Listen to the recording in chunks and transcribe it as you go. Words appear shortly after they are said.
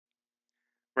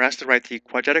We're asked to write the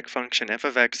quadratic function f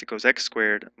of x equals x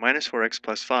squared minus 4x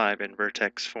plus 5 in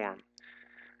vertex form.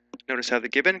 Notice how the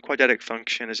given quadratic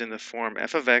function is in the form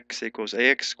f of x equals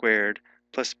ax squared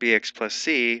plus bx plus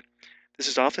c. This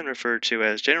is often referred to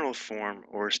as general form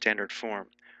or standard form.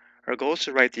 Our goal is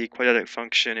to write the quadratic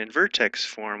function in vertex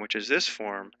form, which is this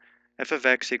form, f of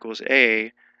x equals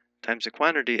a times the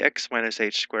quantity x minus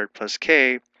h squared plus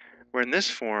k, where in this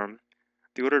form,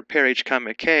 the ordered pair h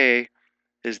comma k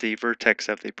is the vertex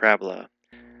of the parabola.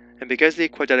 And because the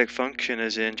quadratic function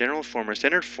is in general form or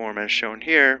standard form as shown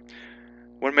here,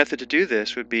 one method to do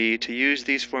this would be to use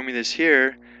these formulas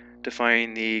here to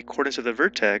find the coordinates of the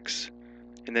vertex,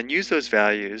 and then use those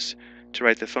values to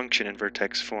write the function in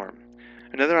vertex form.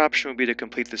 Another option would be to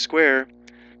complete the square,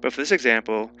 but for this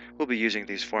example, we'll be using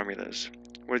these formulas,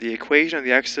 where the equation of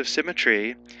the axis of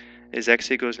symmetry is x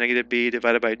equals negative b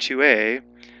divided by 2a,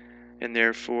 and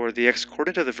therefore the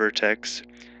x-coordinate of the vertex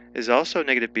is also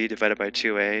negative b divided by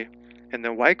 2a, and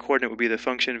the y-coordinate would be the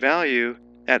function value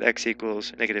at x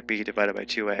equals negative b divided by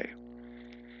 2a.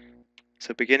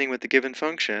 So beginning with the given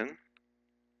function,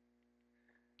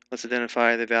 let's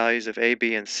identify the values of a,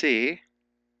 b, and c.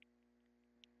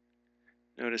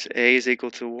 Notice a is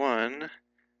equal to 1,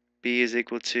 b is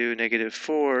equal to negative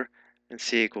 4, and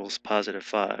c equals positive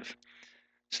 5.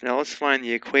 So now let's find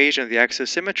the equation of the axis of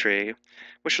symmetry,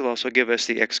 which will also give us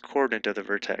the x-coordinate of the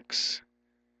vertex.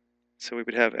 So we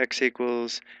would have x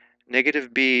equals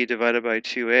negative b divided by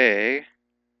 2a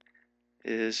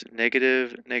is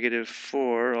negative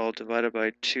 4 all divided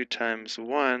by 2 times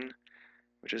 1,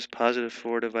 which is positive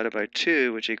 4 divided by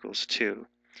 2, which equals 2.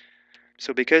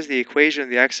 So because the equation of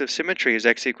the axis of symmetry is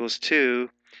x equals 2,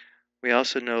 we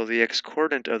also know the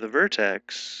x-coordinate of the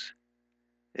vertex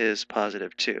is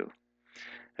positive 2.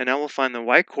 And now we'll find the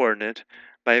y-coordinate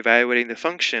by evaluating the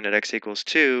function at x equals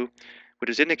 2, which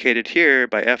is indicated here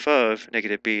by f of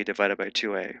negative b divided by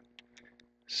 2a.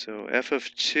 So f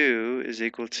of 2 is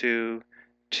equal to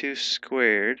 2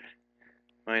 squared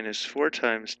minus 4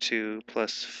 times 2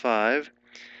 plus 5.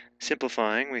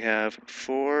 Simplifying, we have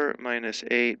 4 minus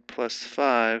 8 plus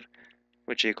 5,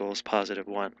 which equals positive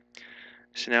 1.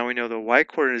 So now we know the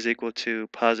y-coordinate is equal to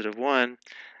positive 1,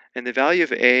 and the value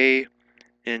of a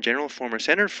in general form or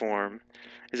standard form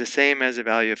is the same as the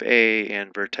value of a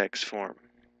in vertex form.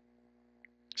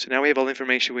 So now we have all the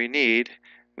information we need.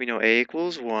 We know a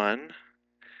equals 1,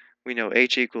 we know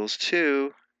h equals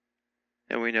 2,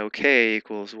 and we know k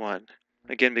equals 1.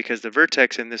 Again, because the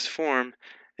vertex in this form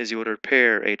is the ordered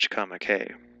pair h comma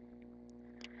k.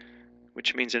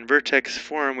 Which means in vertex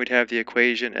form we'd have the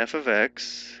equation f of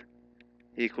x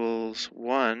equals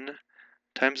 1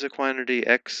 times the quantity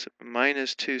x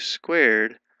minus 2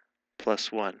 squared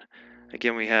plus 1.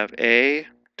 Again, we have a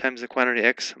times the quantity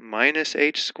x minus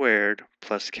h squared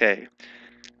plus k.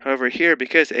 However, here,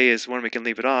 because a is 1, we can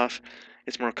leave it off.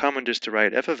 It's more common just to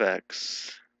write f of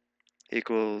x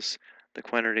equals the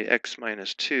quantity x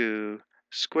minus 2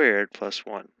 squared plus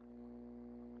 1.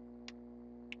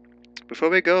 Before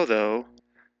we go, though,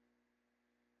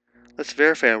 let's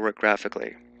verify our work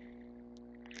graphically.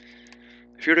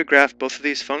 If you were to graph both of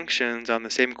these functions on the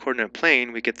same coordinate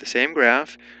plane, we get the same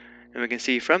graph, and we can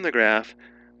see from the graph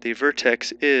the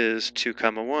vertex is 2,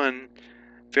 1,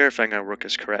 verifying our work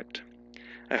is correct.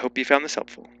 I hope you found this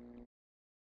helpful.